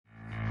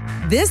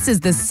This is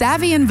the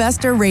Savvy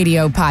Investor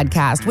Radio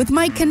podcast with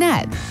Mike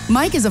Kinnett.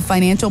 Mike is a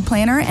financial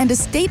planner and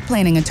estate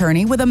planning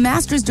attorney with a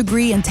master's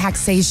degree in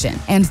taxation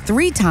and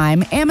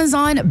 3-time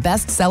Amazon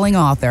best-selling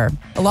author.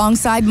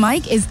 Alongside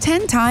Mike is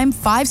 10-time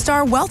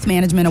 5-star Wealth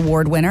Management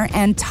Award winner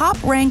and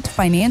top-ranked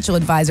financial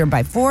advisor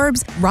by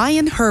Forbes,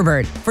 Ryan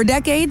Herbert. For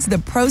decades, the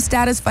Pro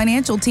Status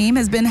Financial team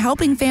has been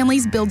helping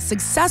families build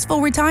successful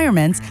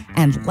retirements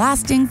and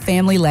lasting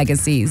family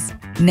legacies.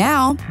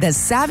 Now, the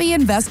Savvy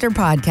Investor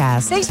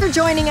Podcast. Thanks for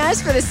joining us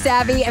for the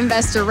Savvy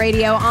Investor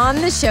Radio. On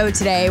the show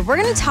today, we're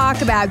going to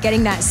talk about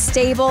getting that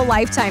stable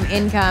lifetime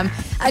income.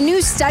 A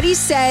new study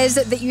says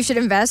that you should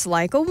invest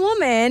like a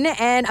woman.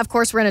 And of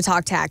course, we're going to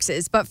talk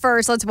taxes. But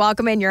first, let's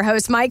welcome in your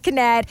hosts, Mike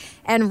Kinnett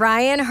and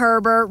Ryan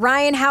Herbert.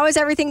 Ryan, how is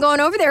everything going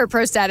over there at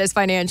Pro Status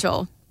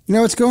Financial? You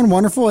know, it's going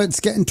wonderful. It's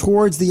getting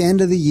towards the end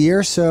of the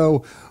year,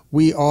 so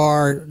we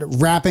are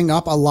wrapping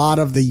up a lot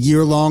of the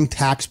year-long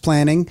tax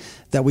planning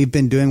that we've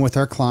been doing with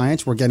our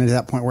clients. We're getting to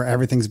that point where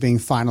everything's being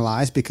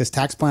finalized because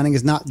tax planning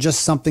is not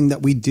just something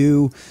that we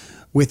do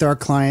with our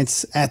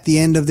clients at the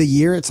end of the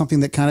year. It's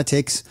something that kind of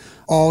takes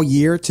all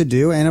year to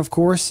do. And of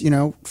course, you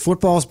know,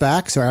 football's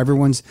back, so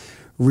everyone's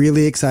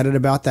really excited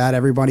about that.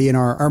 Everybody in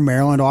our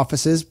Maryland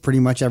offices, pretty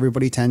much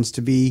everybody tends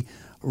to be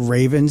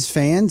Ravens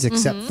fans,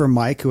 except for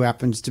Mike, who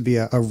happens to be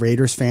a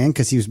Raiders fan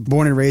because he was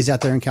born and raised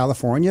out there in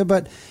California.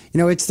 But, you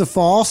know, it's the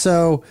fall.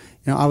 So,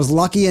 you know, I was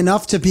lucky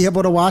enough to be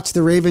able to watch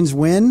the Ravens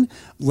win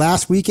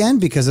last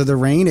weekend because of the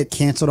rain. It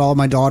canceled all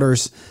my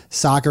daughter's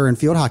soccer and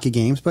field hockey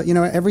games. But, you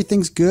know,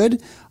 everything's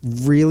good.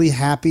 Really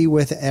happy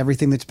with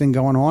everything that's been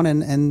going on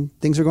and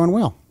things are going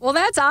well. Well,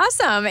 that's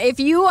awesome. If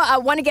you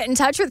want to get in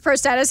touch with Pro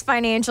Status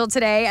Financial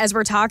today, as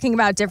we're talking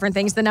about different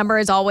things, the number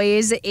as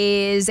always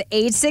is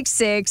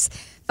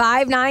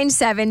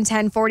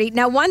 866-597-1040.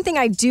 Now, one thing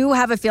I do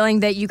have a feeling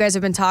that you guys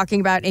have been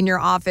talking about in your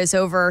office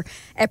over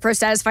at Pro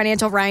Status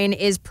Financial, Ryan,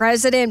 is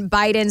President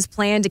Biden's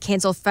plan to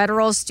cancel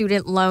federal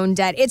student loan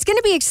debt. It's going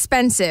to be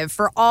expensive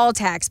for all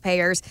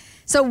taxpayers.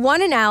 So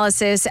one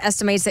analysis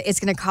estimates that it's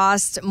going to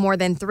cost more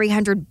than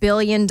 $300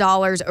 billion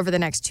over the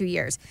next 2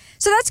 years.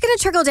 So that's going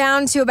to trickle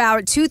down to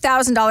about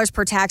 $2,000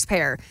 per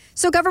taxpayer.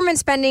 So government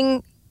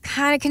spending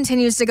kind of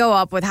continues to go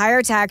up with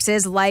higher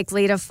taxes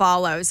likely to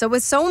follow. So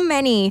with so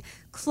many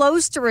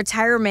close to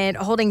retirement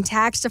holding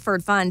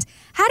tax-deferred funds,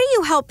 how do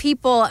you help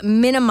people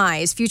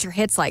minimize future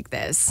hits like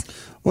this?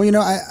 Well, you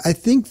know, I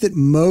think that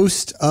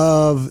most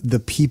of the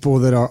people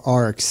that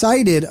are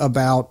excited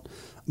about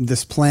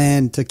this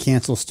plan to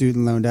cancel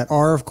student loan debt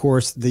are, of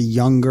course, the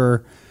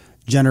younger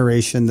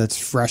generation that's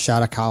fresh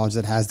out of college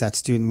that has that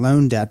student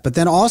loan debt. But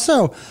then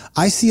also,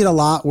 I see it a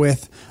lot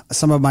with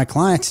some of my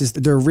clients is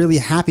that they're really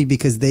happy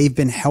because they've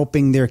been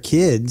helping their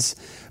kids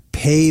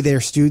pay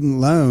their student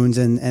loans.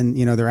 And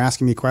you know, they're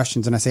asking me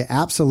questions and I say,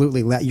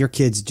 absolutely, let your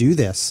kids do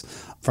this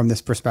from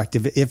this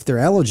perspective if they're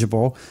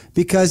eligible,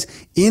 because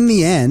in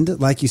the end,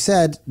 like you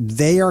said,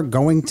 they are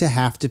going to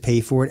have to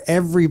pay for it.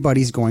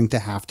 Everybody's going to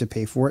have to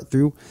pay for it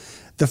through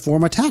the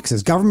form of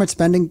taxes. Government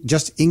spending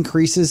just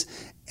increases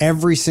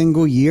every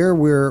single year.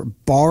 We're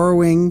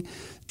borrowing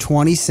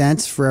 20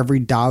 cents for every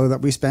dollar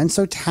that we spend.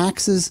 So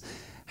taxes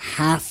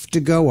have to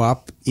go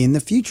up in the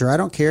future. I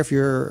don't care if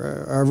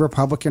you're a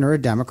Republican or a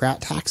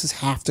Democrat, taxes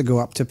have to go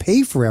up to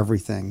pay for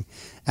everything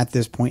at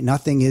this point.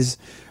 Nothing is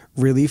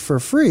really for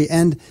free.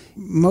 And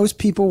most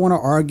people want to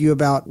argue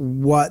about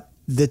what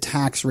the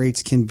tax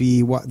rates can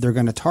be, what they're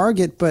going to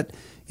target. But,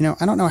 you know,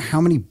 I don't know how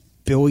many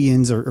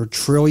billions or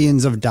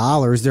trillions of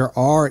dollars there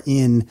are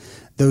in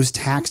those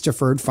tax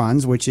deferred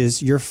funds, which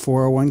is your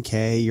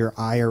 401k, your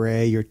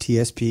IRA, your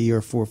TSP,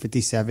 your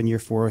 457, your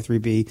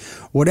 403b,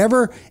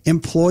 whatever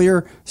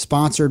employer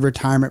sponsored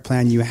retirement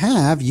plan you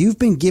have, you've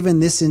been given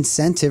this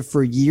incentive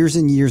for years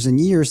and years and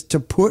years to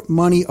put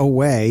money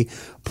away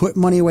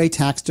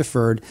tax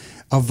deferred,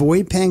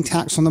 avoid paying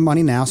tax on the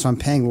money now. So I'm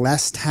paying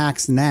less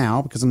tax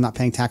now because I'm not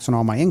paying tax on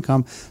all my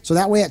income. So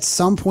that way at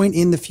some point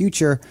in the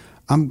future,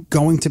 I'm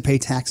going to pay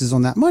taxes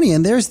on that money.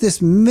 And there's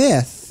this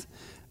myth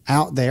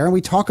out there, and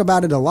we talk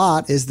about it a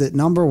lot, is that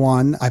number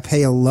one, I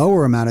pay a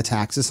lower amount of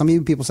taxes. Some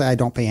people say I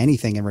don't pay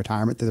anything in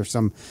retirement, that there's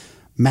some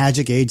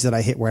magic age that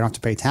I hit where I don't have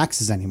to pay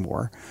taxes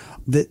anymore,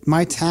 that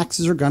my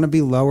taxes are going to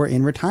be lower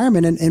in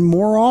retirement. And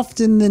more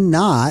often than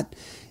not,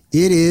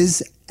 it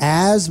is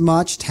as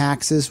much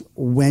taxes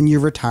when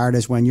you're retired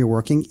as when you're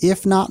working,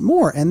 if not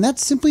more. And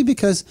that's simply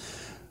because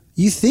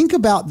you think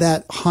about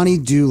that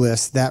honey-do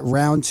list, that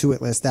round to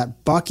it list,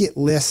 that bucket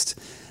list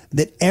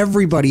that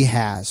everybody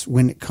has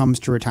when it comes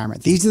to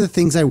retirement. These are the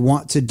things I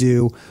want to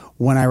do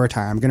when I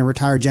retire. I'm going to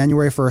retire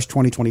January 1st,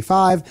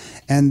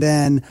 2025, and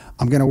then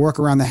I'm going to work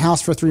around the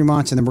house for 3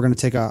 months, and then we're going to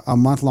take a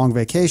month-long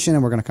vacation,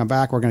 and we're going to come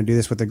back. We're going to do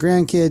this with the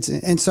grandkids,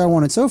 and so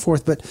on and so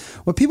forth. But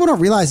what people don't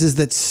realize is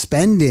that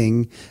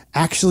spending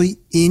actually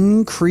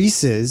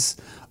increases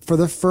for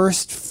the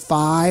first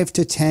 5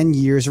 to 10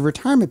 years of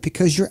retirement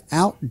because you're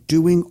out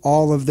doing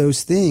all of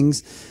those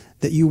things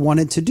that you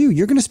wanted to do.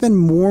 You're going to spend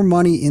more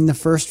money in the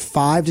first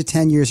 5 to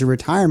 10 years of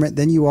retirement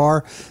than you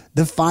are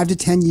the 5 to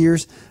 10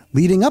 years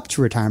leading up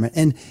to retirement.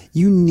 And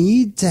you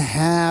need to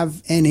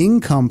have an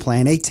income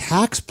plan, a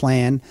tax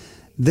plan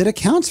that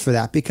accounts for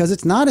that, because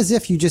it's not as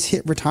if you just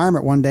hit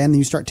retirement one day and then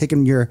you start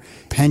taking your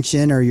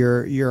pension or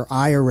your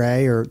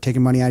IRA or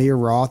taking money out of your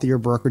Roth or your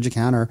brokerage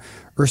account or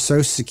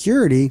Social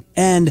Security.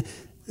 And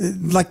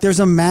like there's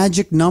a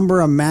magic number,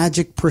 a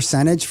magic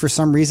percentage. For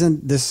some reason,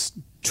 this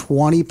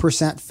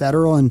 20%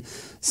 federal and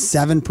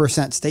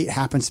 7% state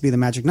happens to be the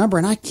magic number.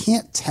 And I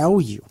can't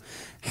tell you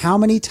how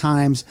many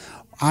times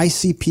I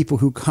see people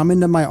who come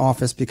into my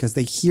office because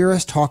they hear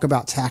us talk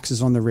about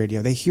taxes on the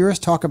radio. They hear us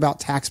talk about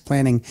tax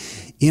planning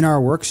in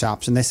our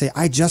workshops, and they say,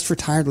 I just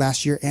retired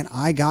last year and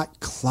I got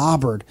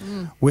clobbered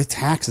with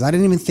taxes. I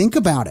didn't even think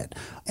about it.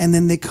 And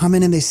then they come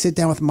in and they sit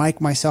down with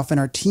Mike, myself, and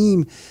our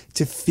team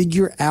to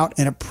figure out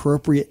an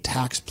appropriate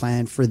tax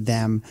plan for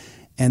them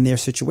and their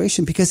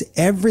situation, because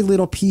every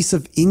little piece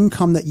of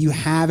income that you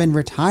have in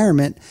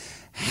retirement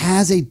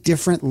has a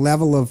different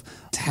level of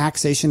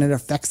taxation. It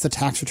affects the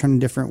tax return in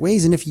different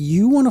ways. And if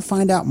you want to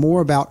find out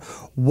more about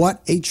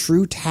what a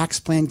true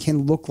tax plan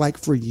can look like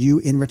for you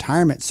in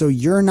retirement, so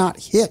you're not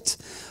hit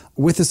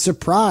with a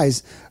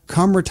surprise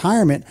come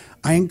retirement,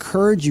 I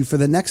encourage you, for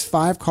the next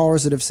 5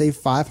 callers that have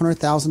saved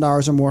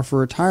 $500,000 or more for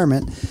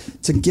retirement,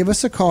 to give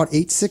us a call at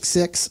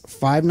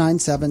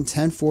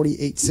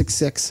 866-597-1040,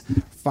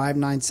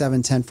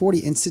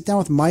 866-597-1040, and sit down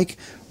with Mike,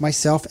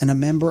 myself, and a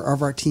member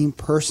of our team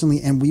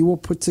personally, and we will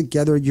put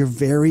together your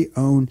very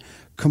own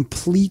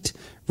complete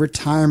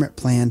retirement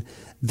plan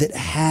that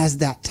has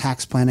that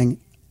tax planning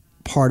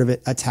part of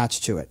it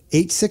attached to it.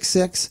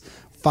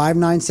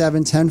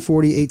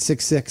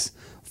 866-597-1040,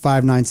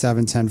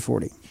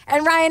 866-597-1040.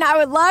 And Ryan, I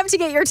would love to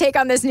get your take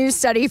on this new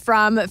study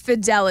from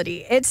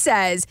Fidelity. It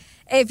says,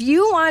 if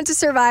you want to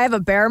survive a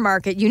bear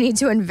market, you need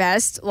to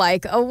invest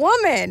like a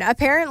woman.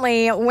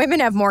 Apparently, women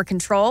have more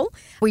control,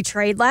 we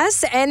trade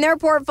less, and their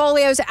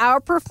portfolios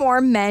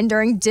outperform men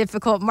during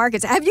difficult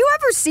markets. Have you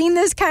ever seen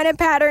this kind of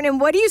pattern,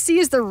 and what do you see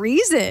as the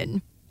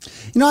reason?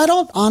 I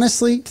don't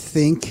honestly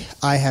think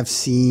I have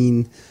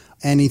seen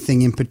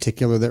anything in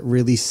particular that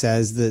really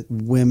says that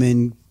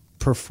women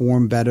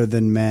perform better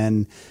than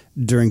men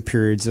during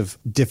periods of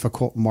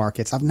difficult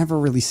markets. I've never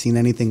really seen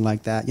anything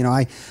like that.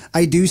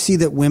 I do see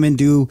that women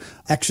do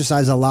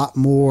exercise a lot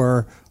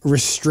more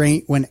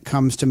restraint when it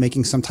comes to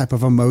making some type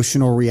of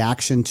emotional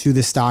reaction to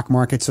the stock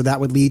market. So that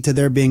would lead to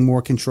there being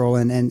more control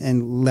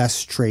and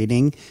less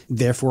trading,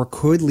 therefore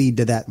could lead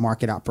to that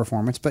market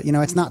outperformance. But,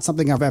 it's not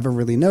something I've ever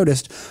really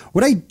noticed.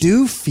 What I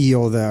do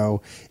feel,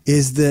 though,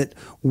 is that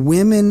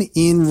women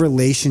in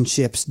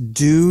relationships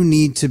do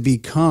need to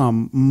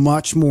become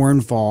much more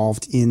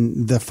involved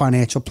in the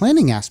financial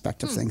planning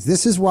aspect of things.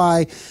 This is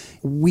why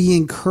we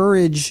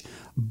encourage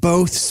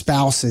both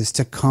spouses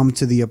to come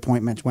to the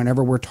appointment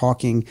whenever we're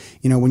talking.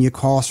 When you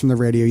call us from the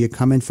radio, you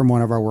come in from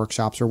one of our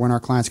workshops, or when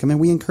our clients come in,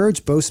 we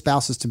encourage both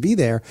spouses to be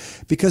there,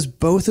 because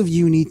both of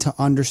you need to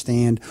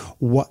understand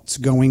what's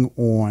going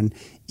on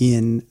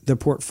in the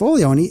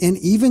portfolio. And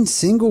even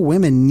single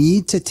women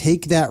need to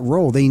take that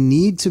role. They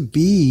need to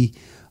be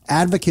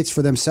advocates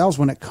for themselves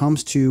when it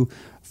comes to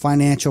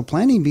financial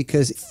planning,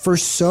 because for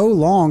so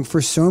long,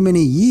 for so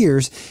many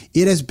years,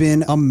 it has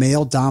been a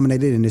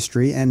male-dominated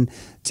industry, and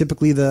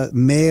typically the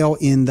male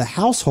in the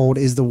household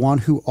is the one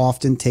who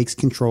often takes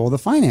control of the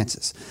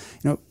finances.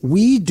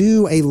 We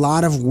do a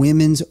lot of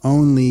women's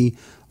only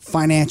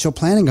financial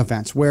planning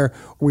events where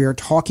we are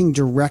talking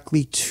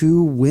directly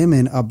to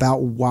women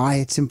about why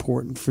it's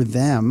important for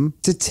them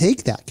to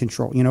take that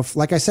control.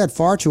 Like I said,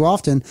 far too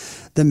often,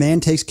 the man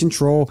takes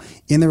control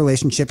in the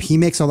relationship. He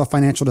makes all the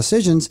financial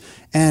decisions,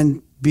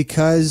 and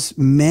because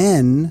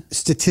men,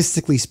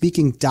 statistically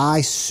speaking, die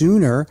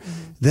sooner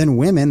than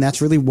women,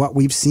 that's really what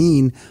we've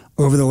seen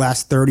over the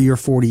last 30 or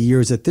 40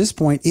 years at this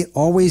point. It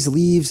always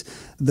leaves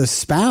the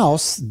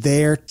spouse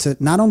there to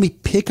not only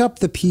pick up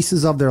the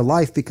pieces of their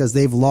life because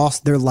they've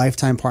lost their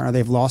lifetime partner,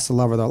 they've lost the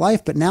love of their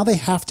life, but now they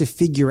have to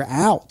figure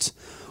out,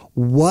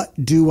 what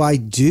do I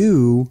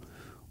do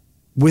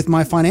with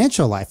my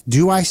financial life?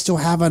 Do I still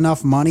have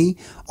enough money?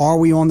 Are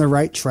we on the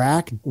right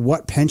track?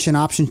 What pension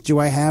options do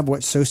I have?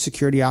 What Social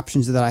Security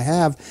options that I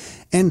have?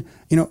 And,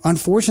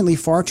 unfortunately,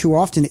 far too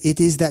often, it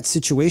is that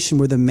situation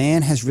where the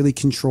man has really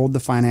controlled the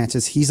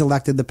finances. He's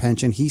elected the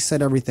pension. He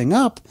set everything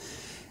up.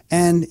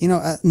 And,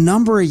 a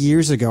number of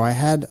years ago, I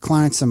had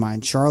clients of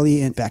mine,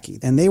 Charlie and Becky,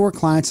 and they were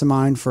clients of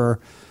mine for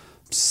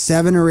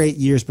 7 or 8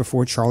 years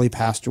before Charlie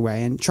passed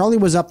away. And Charlie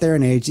was up there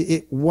in age.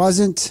 It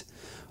wasn't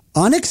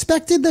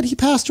unexpected that he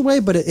passed away,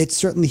 but it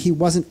certainly, he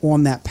wasn't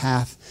on that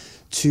path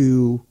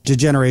to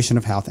degeneration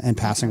of health and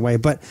passing away.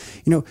 But,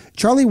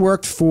 Charlie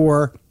worked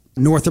for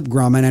Northrop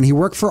Grumman, and he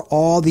worked for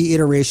all the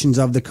iterations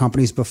of the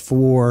companies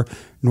before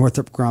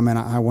Northrop Grumman.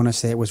 I want to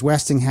say it was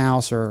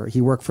Westinghouse, or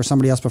he worked for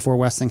somebody else before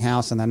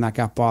Westinghouse, and then that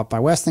got bought by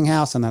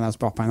Westinghouse, and then that was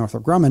bought by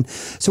Northrop Grumman.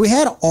 So we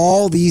had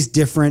all these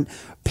different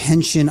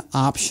pension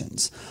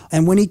options.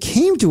 And when he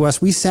came to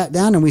us, we sat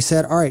down and we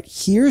said, all right,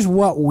 here's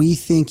what we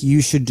think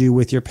you should do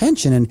with your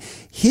pension. And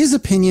his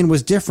opinion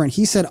was different.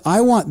 He said,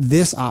 I want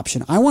this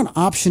option. I want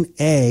option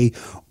A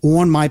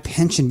on my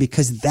pension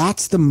because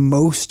that's the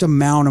most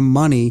amount of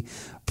money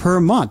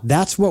per month.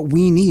 That's what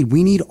we need.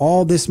 We need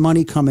all this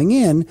money coming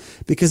in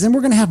because then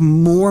we're going to have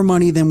more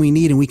money than we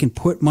need, and we can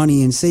put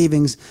money in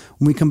savings.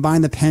 When we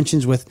combine the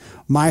pensions with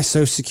my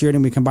Social Security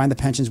and we combine the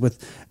pensions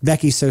with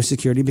Becky's Social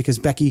Security, because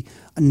Becky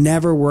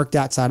never worked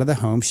outside of the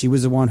home. She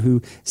was the one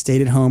who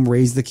stayed at home,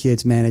 raised the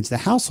kids, managed the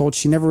household.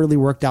 She never really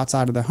worked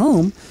outside of the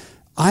home.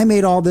 I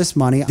made all this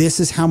money. This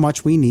is how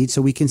much we need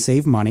so we can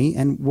save money,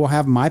 and we'll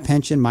have my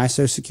pension, my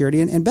Social Security,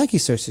 and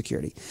Becky's Social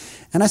Security.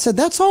 And I said,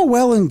 that's all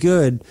well and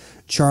good,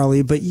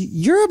 Charlie, but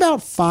you're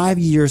about 5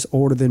 years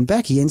older than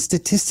Becky, and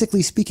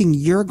statistically speaking,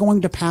 you're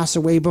going to pass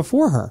away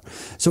before her.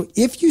 So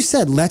if you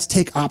said, let's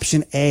take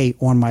option A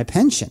on my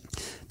pension,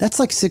 that's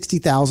like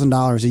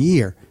 $60,000 a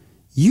year.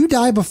 You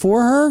die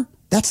before her,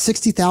 that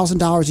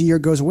 $60,000 a year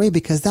goes away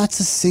because that's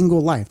a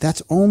single life.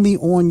 That's only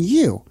on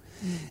you.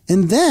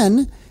 And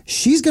then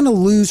she's going to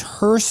lose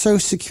her Social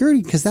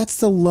Security because that's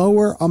the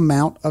lower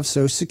amount of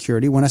Social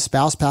Security. When a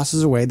spouse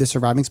passes away, the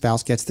surviving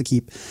spouse gets to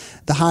keep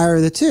the higher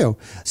of the two.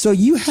 So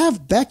you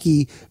have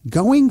Becky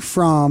going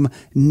from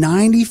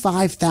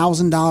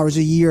 $95,000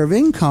 a year of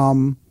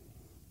income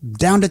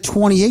down to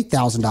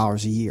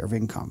 $28,000 a year of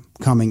income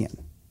coming in.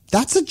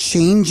 That's a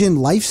change in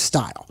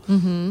lifestyle.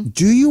 Mm-hmm.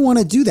 Do you want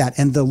to do that?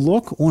 And the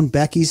look on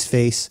Becky's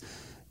face,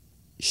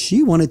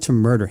 she wanted to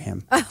murder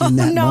him in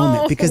that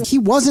moment because he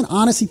wasn't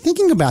honestly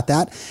thinking about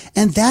that.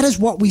 And that is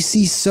what we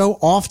see so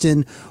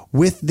often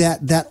with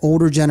that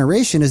older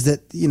generation is that,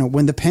 you know,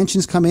 when the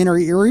pensions come in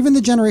or even the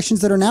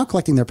generations that are now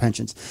collecting their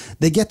pensions,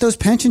 they get those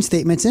pension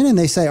statements in and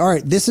they say, all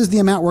right, this is the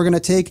amount we're going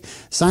to take,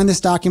 sign this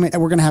document,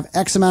 and we're going to have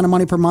X amount of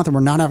money per month and we're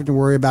not having to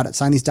worry about it.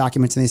 Sign these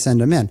documents and they send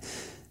them in.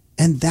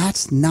 And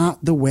that's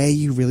not the way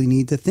you really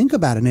need to think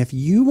about it. And if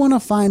you want to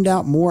find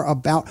out more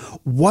about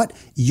what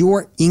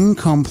your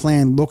income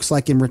plan looks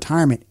like in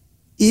retirement,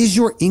 is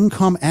your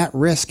income at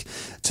risk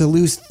to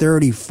lose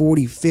 30,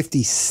 40,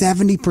 50,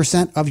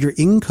 70% of your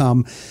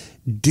income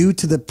due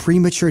to the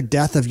premature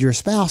death of your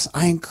spouse?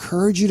 I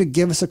encourage you to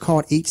give us a call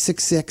at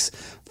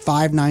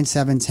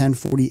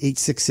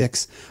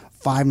 866-597-1040,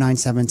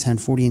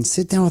 866-597-1040, and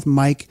sit down with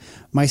Mike,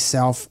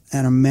 myself,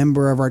 and a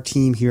member of our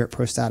team here at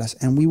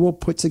ProStatus, and we will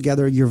put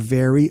together your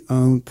very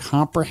own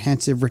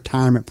comprehensive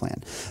retirement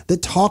plan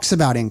that talks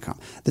about income,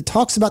 that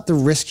talks about the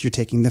risks you're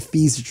taking, the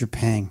fees that you're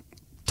paying,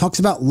 talks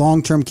about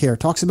long-term care,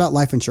 talks about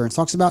life insurance,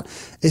 talks about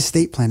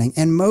estate planning,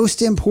 and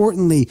most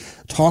importantly,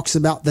 talks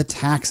about the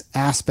tax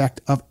aspect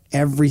of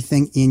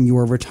everything in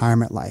your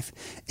retirement life.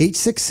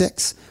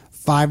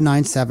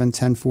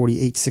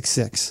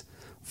 866-597-1040,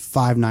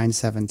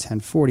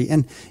 866-597-1040.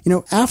 And, you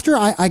know, after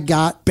I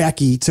got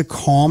Becky to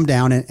calm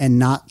down and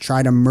not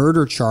try to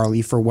murder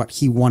Charlie for what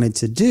he wanted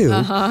to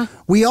do,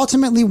 we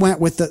ultimately went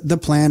with the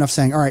plan of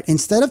saying, all right,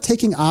 instead of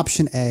taking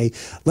option A,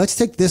 let's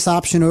take this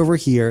option over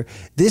here.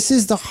 This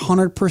is the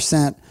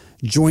 100%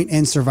 joint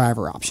and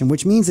survivor option,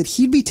 which means that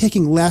he'd be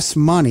taking less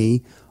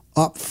money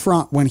up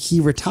front when he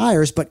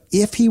retires. But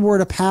if he were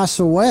to pass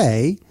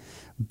away,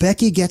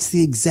 Becky gets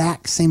the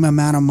exact same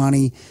amount of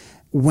money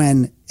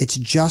when it's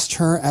just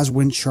her as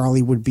when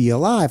Charlie would be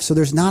alive. So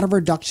there's not a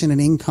reduction in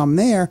income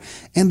there.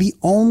 And the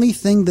only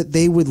thing that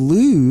they would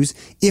lose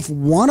if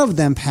one of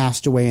them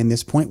passed away in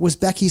this point was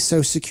Becky's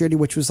Social Security,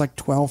 which was like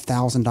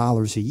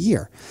 $12,000 a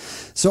year.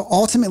 So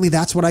ultimately,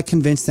 that's what I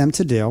convinced them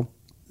to do.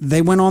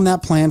 They went on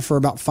that plan for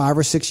about 5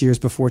 or 6 years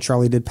before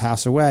Charlie did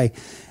pass away.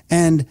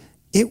 And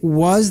it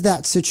was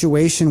that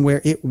situation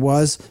where it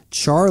was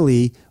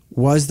Charlie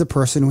was the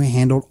person who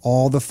handled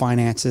all the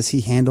finances.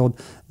 He handled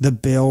the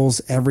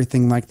bills,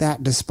 everything like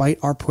that, despite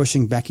our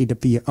pushing Becky to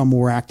be a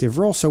more active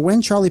role. So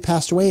when Charlie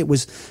passed away, it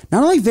was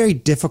not only very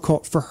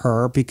difficult for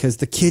her because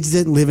the kids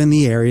didn't live in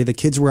the area. The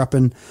kids were up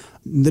in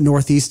the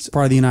northeast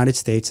part of the United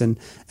States, and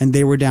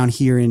they were down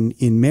here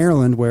in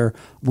Maryland, where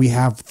we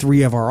have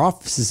 3 of our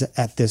offices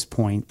at this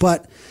point.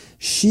 But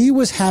she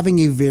was having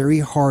a very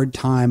hard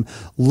time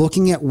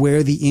looking at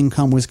where the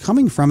income was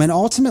coming from. And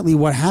ultimately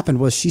what happened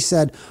was she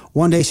said,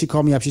 one day she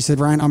called me up, she said,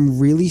 Ryan, I'm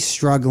really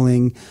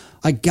struggling.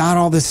 I got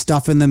all this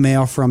stuff in the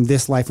mail from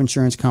this life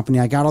insurance company.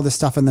 I got all this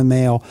stuff in the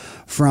mail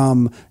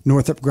from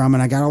Northrop Grumman.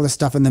 I got all this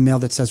stuff in the mail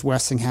that says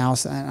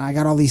Westinghouse. And I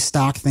got all these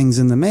stock things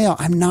in the mail.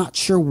 I'm not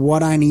sure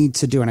what I need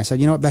to do. And I said,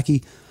 you know what,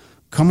 Becky,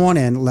 come on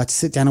in, let's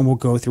sit down and we'll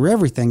go through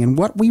everything. And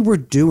what we were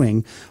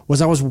doing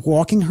was I was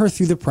walking her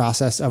through the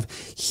process of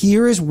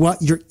here is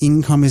what your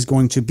income is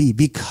going to be.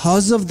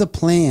 Because of the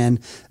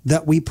plan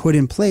that we put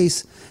in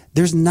place,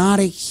 there's not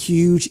a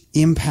huge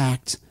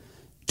impact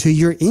to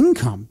your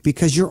income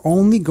because you're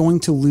only going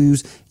to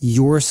lose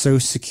your Social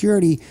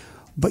Security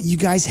But you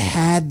guys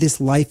had this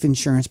life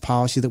insurance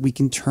policy that we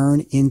can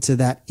turn into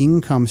that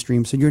income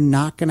stream. So you're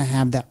not going to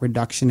have that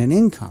reduction in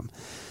income.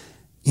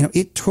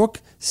 It took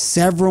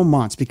several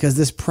months because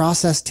this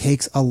process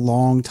takes a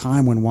long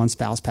time when one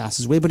spouse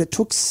passes away, but it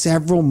took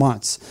several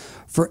months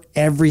for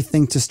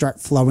everything to start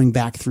flowing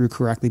back through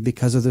correctly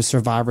because of the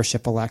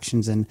survivorship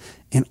elections and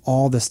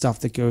all the stuff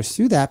that goes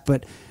through that.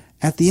 But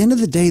at the end of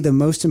the day, the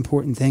most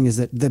important thing is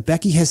that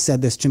Becky has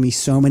said this to me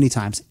so many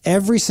times.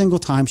 Every single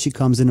time she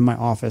comes into my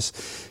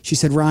office, she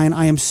said, Ryan,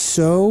 I am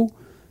so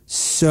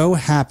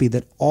happy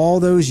that all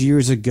those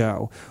years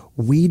ago,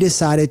 we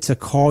decided to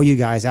call you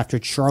guys after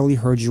Charlie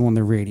heard you on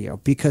the radio,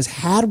 because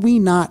had we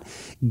not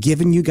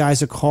given you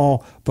guys a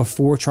call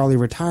before Charlie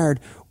retired,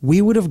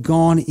 we would have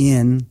gone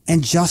in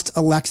and just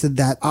elected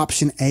that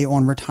option A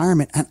on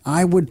retirement. And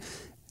I would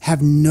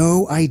have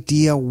no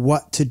idea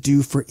what to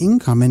do for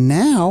income. And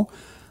now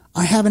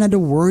I haven't had to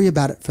worry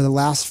about it for the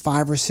last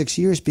 5 or 6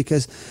 years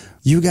because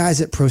you guys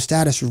at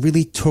ProStatus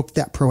really took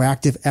that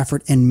proactive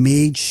effort and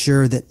made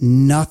sure that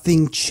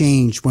nothing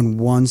changed when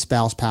one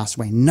spouse passed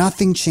away.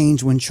 Nothing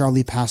changed when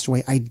Charlie passed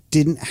away. I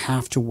didn't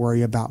have to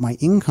worry about my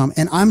income.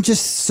 And I'm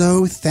just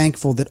so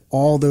thankful that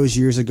all those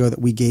years ago that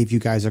we gave you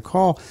guys a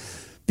call,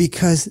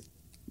 because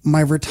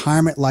my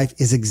retirement life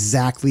is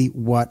exactly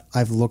what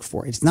I've looked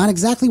for. It's not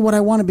exactly what I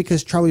wanted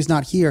because Charlie's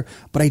not here,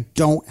 but I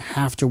don't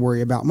have to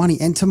worry about money.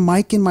 And to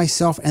Mike and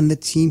myself and the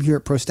team here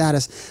at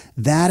ProStatus,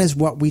 that is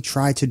what we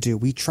try to do.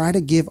 We try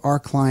to give our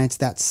clients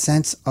that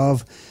sense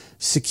of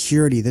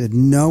security, that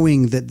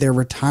knowing that their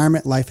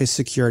retirement life is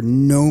secure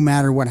no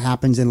matter what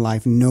happens in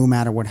life, no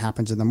matter what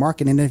happens in the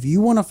market. And if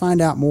you want to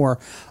find out more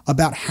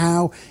about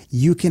how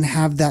you can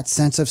have that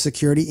sense of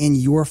security in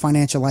your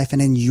financial life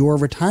and in your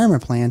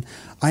retirement plan,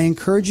 I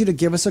encourage you to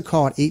give us a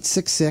call at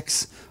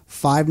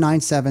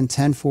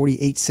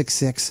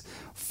 866-597-1040,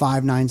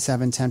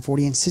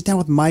 866-597-1040, and sit down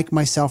with Mike,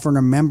 myself, or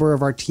a member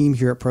of our team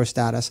here at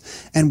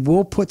ProStatus, and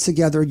we'll put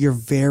together your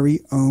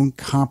very own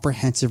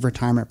comprehensive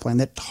retirement plan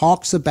that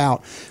talks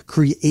about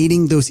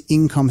creating those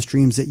income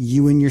streams that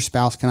you and your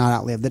spouse cannot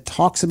outlive, that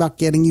talks about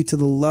getting you to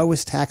the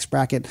lowest tax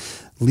bracket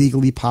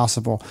legally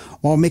possible,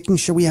 while making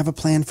sure we have a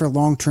plan for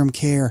long-term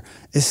care,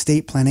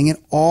 estate planning, and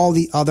all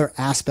the other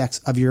aspects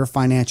of your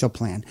financial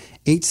plan.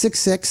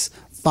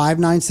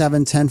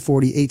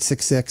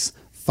 866-597-1040,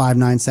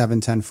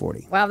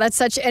 866-597-1040. Wow, that's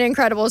such an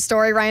incredible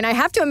story, Ryan. I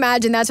have to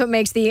imagine that's what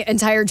makes the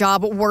entire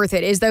job worth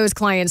it, is those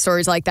client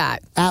stories like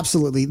that.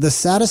 Absolutely. The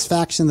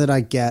satisfaction that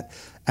I get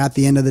at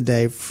the end of the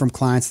day from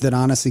clients that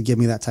honestly give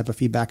me that type of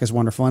feedback is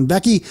wonderful. And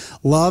Becky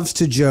loves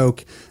to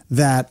joke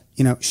that,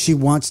 she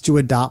wants to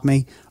adopt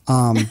me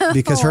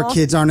because her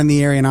kids aren't in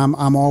the area, and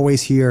I'm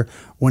always here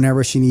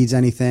whenever she needs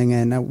anything.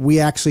 And we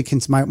actually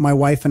my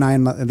wife and I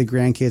and the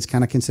grandkids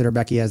kind of consider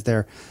Becky as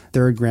their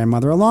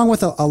grandmother, along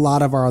with a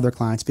lot of our other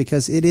clients,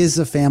 because it is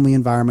a family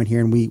environment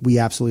here, and we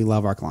absolutely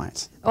love our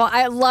clients. Well,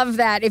 I love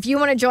that. If you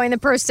want to join the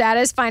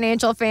ProStatus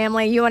financial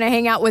family, you want to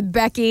hang out with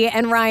Becky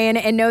and Ryan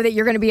and know that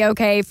you're going to be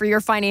okay for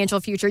your financial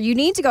future, you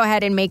need to go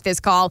ahead and make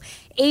this call.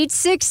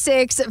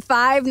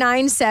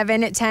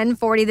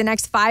 866-597-1040. The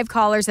next 5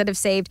 callers that have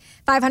saved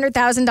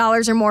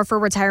 $500,000 or more for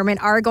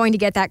retirement are going to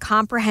get that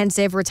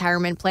comprehensive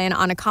retirement plan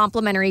on a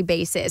complimentary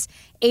basis.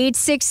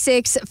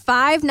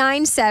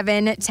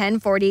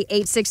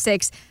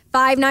 866-597-1040.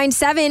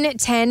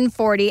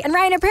 866-597-1040. And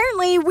Ryan,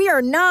 apparently we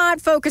are not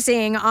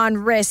focusing on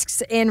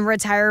risks in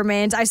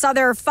retirement. I saw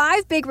there are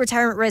 5 big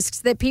retirement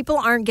risks that people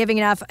aren't giving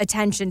enough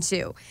attention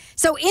to.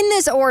 So in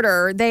this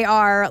order, they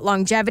are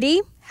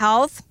longevity,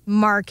 health,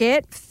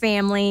 market,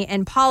 family,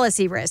 and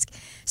policy risk.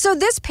 So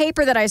this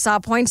paper that I saw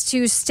points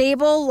to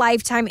stable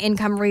lifetime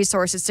income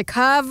resources to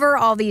cover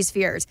all these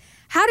fears.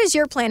 How does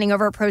your planning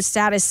over at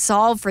ProStatus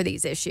solve for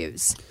these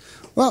issues?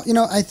 Well,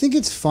 I think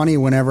it's funny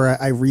whenever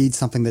I read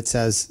something that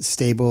says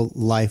stable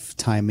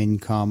lifetime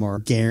income or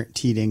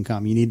guaranteed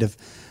income. You need to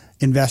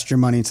invest your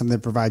money in something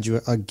that provides you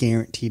a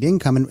guaranteed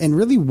income. And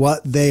really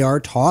what they are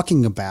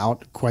talking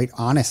about, quite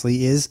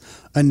honestly, is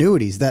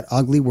annuities, that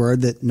ugly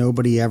word that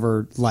nobody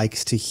ever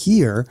likes to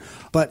hear.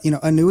 But,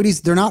 annuities,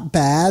 they're not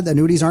bad.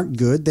 Annuities aren't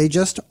good. They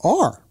just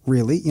are,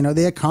 really.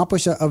 They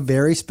accomplish a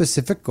very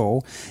specific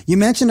goal. You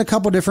mentioned a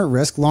couple different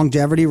risks.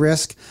 Longevity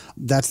risk,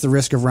 that's the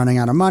risk of running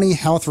out of money.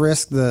 Health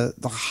risk, the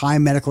high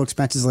medical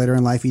expenses later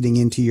in life eating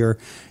into your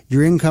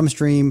income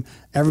stream.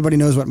 Everybody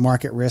knows what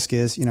market risk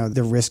is,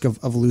 the risk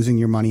of losing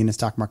your money in a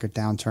stock market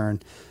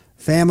downturn.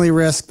 Family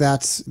risk,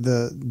 that's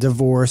the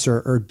divorce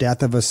or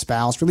death of a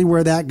spouse. Really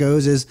where that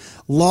goes is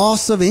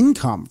loss of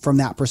income from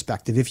that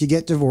perspective. If you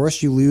get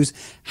divorced, you lose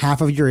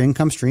half of your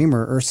income stream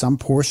or some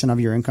portion of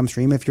your income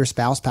stream. If your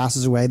spouse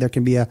passes away, there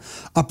can be a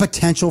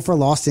potential for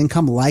lost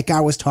income, like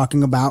I was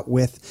talking about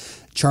with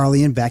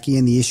Charlie and Becky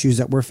and the issues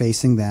that we're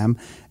facing them.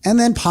 And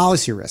then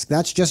policy risk.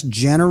 That's just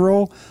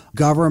general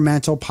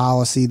governmental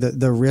policy,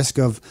 the risk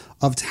of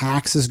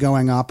taxes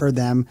going up or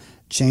them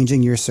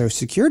changing your Social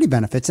Security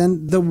benefits.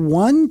 And the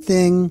one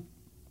thing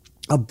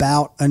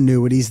about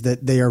annuities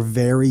that they are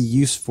very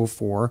useful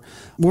for,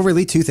 well,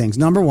 really two things.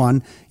 Number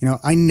one,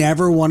 I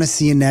never want to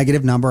see a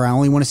negative number. I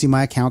only want to see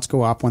my accounts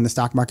go up. When the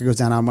stock market goes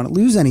down, I don't want to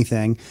lose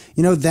anything.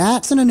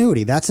 That's an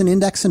annuity. That's an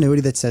index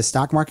annuity that says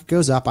stock market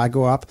goes up, I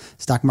go up,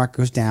 stock market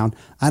goes down,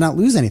 I don't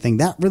lose anything.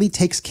 That really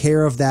takes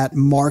care of that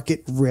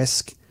market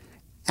risk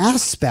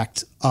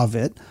aspect of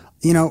it.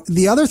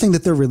 The other thing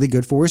that they're really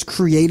good for is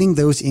creating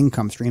those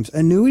income streams.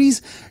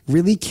 Annuities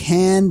really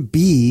can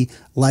be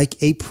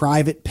like a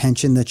private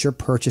pension that you're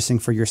purchasing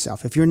for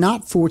yourself. If you're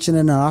not fortunate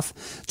enough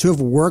to have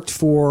worked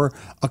for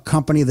a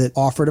company that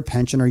offered a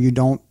pension, or you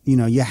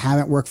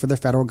haven't worked for the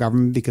federal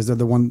government because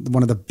they're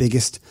one of the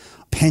biggest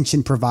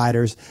pension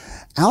providers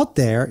out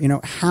there,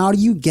 how do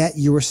you get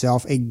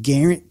yourself a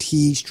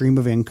guaranteed stream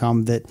of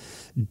income that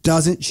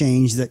doesn't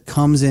change, that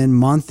comes in,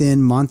 month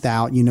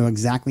out,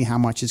 exactly how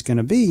much it's going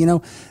to be?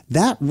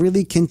 That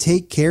really can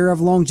take care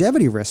of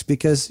longevity risk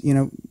because,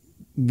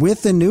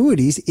 with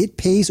annuities, it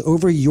pays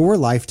over your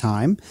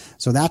lifetime.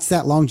 So that's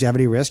that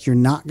longevity risk. You're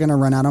not going to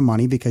run out of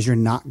money because you're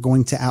not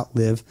going to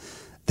outlive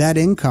that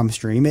income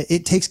stream.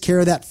 It takes care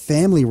of that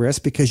family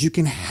risk because you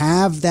can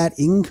have that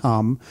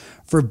income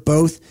for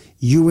both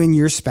you and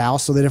your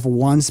spouse, so that if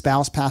one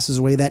spouse passes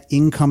away, that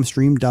income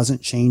stream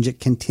doesn't change. It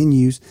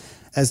continues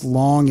as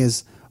long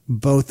as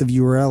both of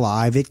you are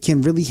alive. It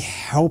can really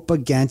help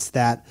against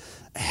that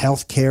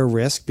healthcare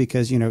risk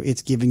because,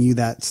 it's giving you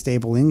that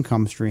stable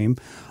income stream.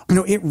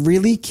 It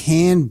really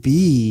can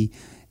be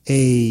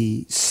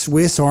a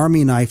Swiss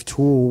Army knife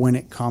tool when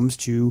it comes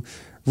to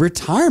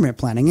retirement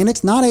planning. And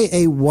it's not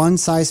a one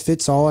size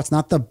fits all. It's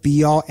not the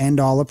be all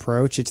end all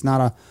approach. It's not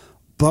a,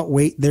 but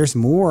wait, there's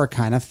more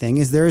kind of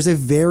thing. There is a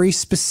very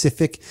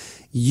specific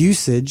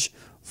usage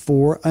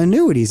for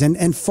annuities.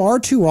 And far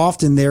too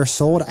often they're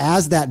sold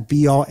as that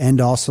be all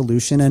end all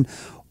solution. And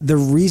the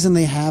reason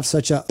they have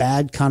such a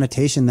bad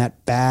connotation,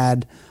 that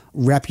bad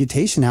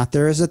reputation out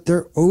there, is that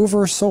they're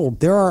oversold.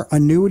 There are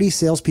annuity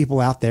salespeople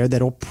out there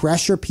that'll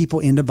pressure people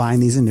into buying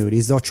these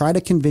annuities. They'll try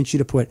to convince you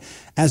to put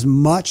as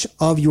much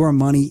of your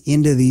money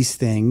into these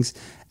things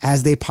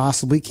as they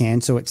possibly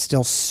can, so it's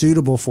still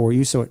suitable for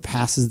you, so it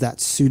passes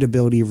that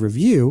suitability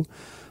review.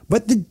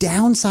 But the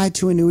downside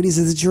to annuities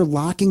is that you're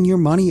locking your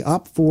money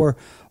up for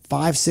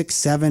 5, 6,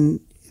 7,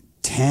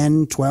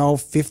 10, 12,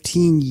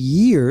 15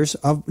 years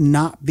of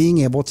not being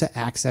able to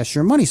access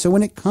your money. So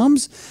when it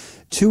comes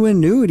to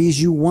annuities,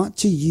 you want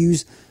to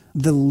use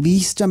the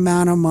least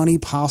amount of money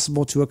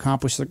possible to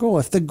accomplish the goal.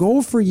 If the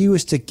goal for you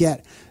is to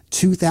get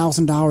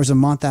 $2,000 a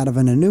month out of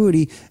an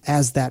annuity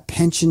as that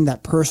pension,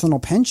 that personal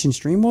pension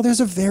stream, well, there's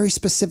a very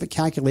specific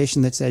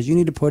calculation that says you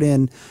need to put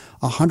in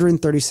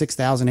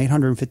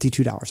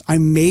 $136,852. I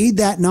made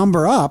that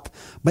number up,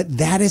 but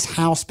that is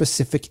how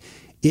specific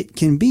it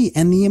can be.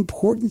 And the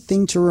important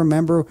thing to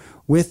remember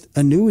with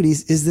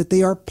annuities is that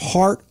they are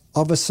part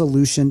of a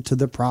solution to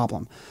the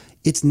problem.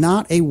 It's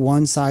not a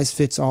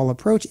one-size-fits-all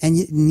approach, and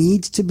it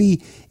needs to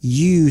be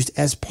used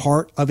as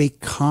part of a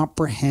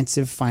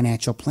comprehensive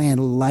financial plan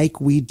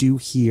like we do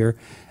here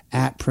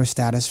at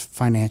ProStatus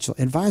Financial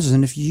Advisors.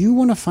 And if you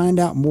want to find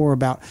out more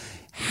about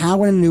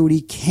how an annuity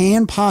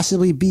can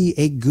possibly be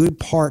a good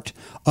part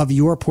of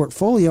your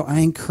portfolio, I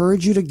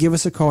encourage you to give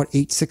us a call at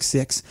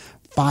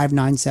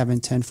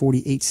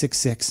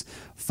 866-597-1040,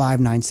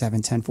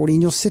 866-597-1040.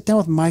 And you'll sit down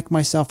with Mike,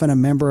 myself, and a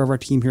member of our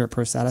team here at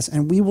ProStatus,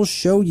 and we will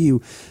show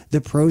you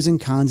the pros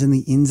and cons and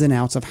the ins and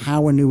outs of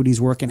how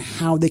annuities work and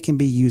how they can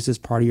be used as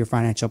part of your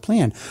financial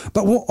plan.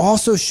 But we'll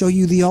also show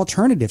you the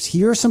alternatives.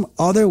 Here are some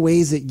other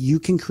ways that you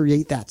can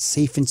create that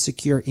safe and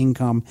secure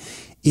income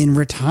in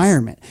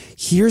retirement.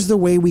 Here's the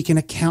way we can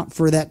account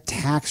for that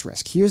tax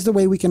risk. Here's the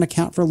way we can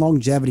account for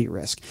longevity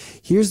risk.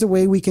 Here's the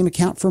way we can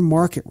account for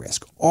market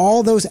risk.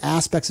 All those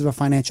aspects of a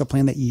financial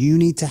plan that you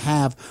need to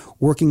have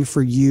working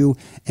for you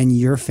and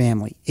your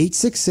family.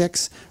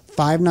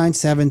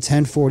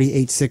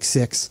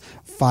 866-597-1040,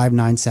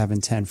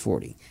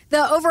 866-597-1040.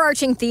 The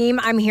overarching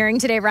theme I'm hearing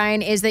today,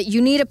 Ryan, is that you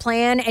need a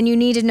plan and you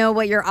need to know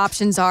what your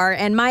options are.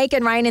 And Mike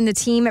and Ryan and the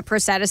team at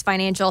ProStatus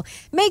Financial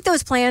make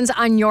those plans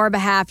on your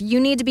behalf. You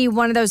need to be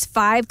one of those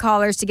 5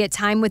 callers to get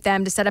time with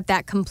them to set up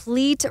that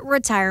complete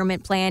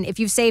retirement plan. If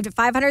you've saved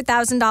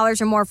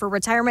 $500,000 or more for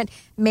retirement,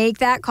 make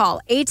that call.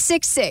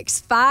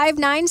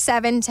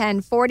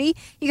 866-597-1040.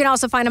 You can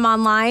also find them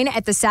online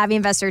at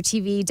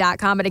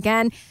thesavvyinvestortv.com. But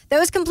again,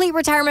 those complete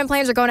retirement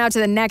plans are going out to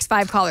the next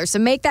 5 callers. So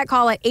make that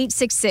call at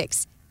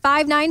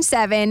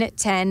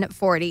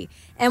 866-597-1040.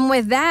 And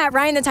with that,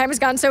 Ryan, the time has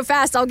gone so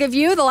fast. I'll give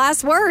you the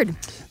last word.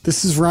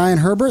 This is Ryan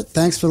Herbert.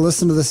 Thanks for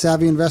listening to the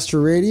Savvy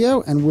Investor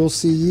Radio, and we'll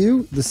see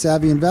you, the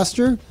Savvy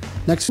Investor,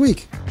 next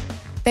week.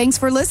 Thanks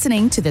for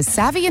listening to the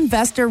Savvy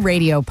Investor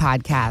Radio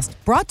podcast,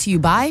 brought to you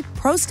by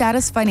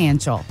ProStatus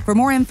Financial. For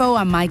more info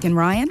on Mike and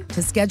Ryan,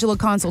 to schedule a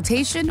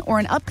consultation or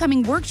an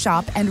upcoming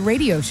workshop and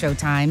radio show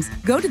times,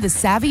 go to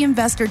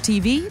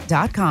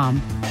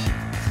thesavvyinvestortv.com.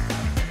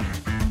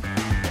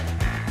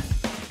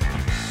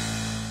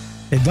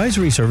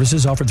 Advisory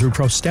services offered through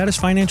ProStatus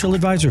Financial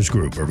Advisors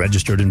Group, a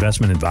registered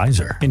investment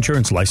advisor.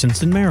 Insurance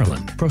licensed in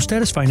Maryland.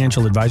 ProStatus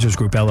Financial Advisors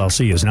Group,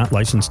 LLC is not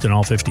licensed in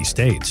all 50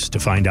 states.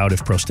 To find out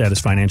if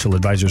ProStatus Financial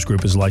Advisors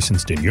Group is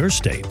licensed in your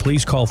state,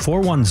 please call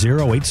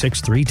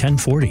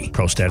 410-863-1040.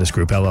 ProStatus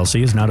Group,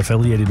 LLC is not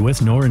affiliated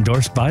with nor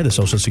endorsed by the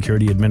Social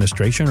Security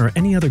Administration or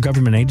any other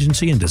government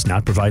agency and does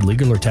not provide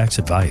legal or tax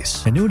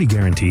advice. Annuity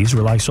guarantees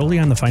rely solely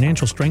on the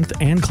financial strength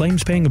and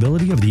claims-paying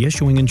ability of the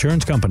issuing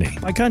insurance company.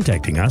 By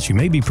contacting us, you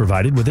may be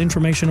provided with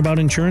information about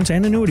insurance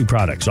and annuity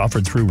products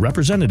offered through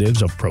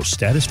representatives of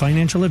ProStatus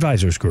Financial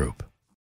Advisors Group.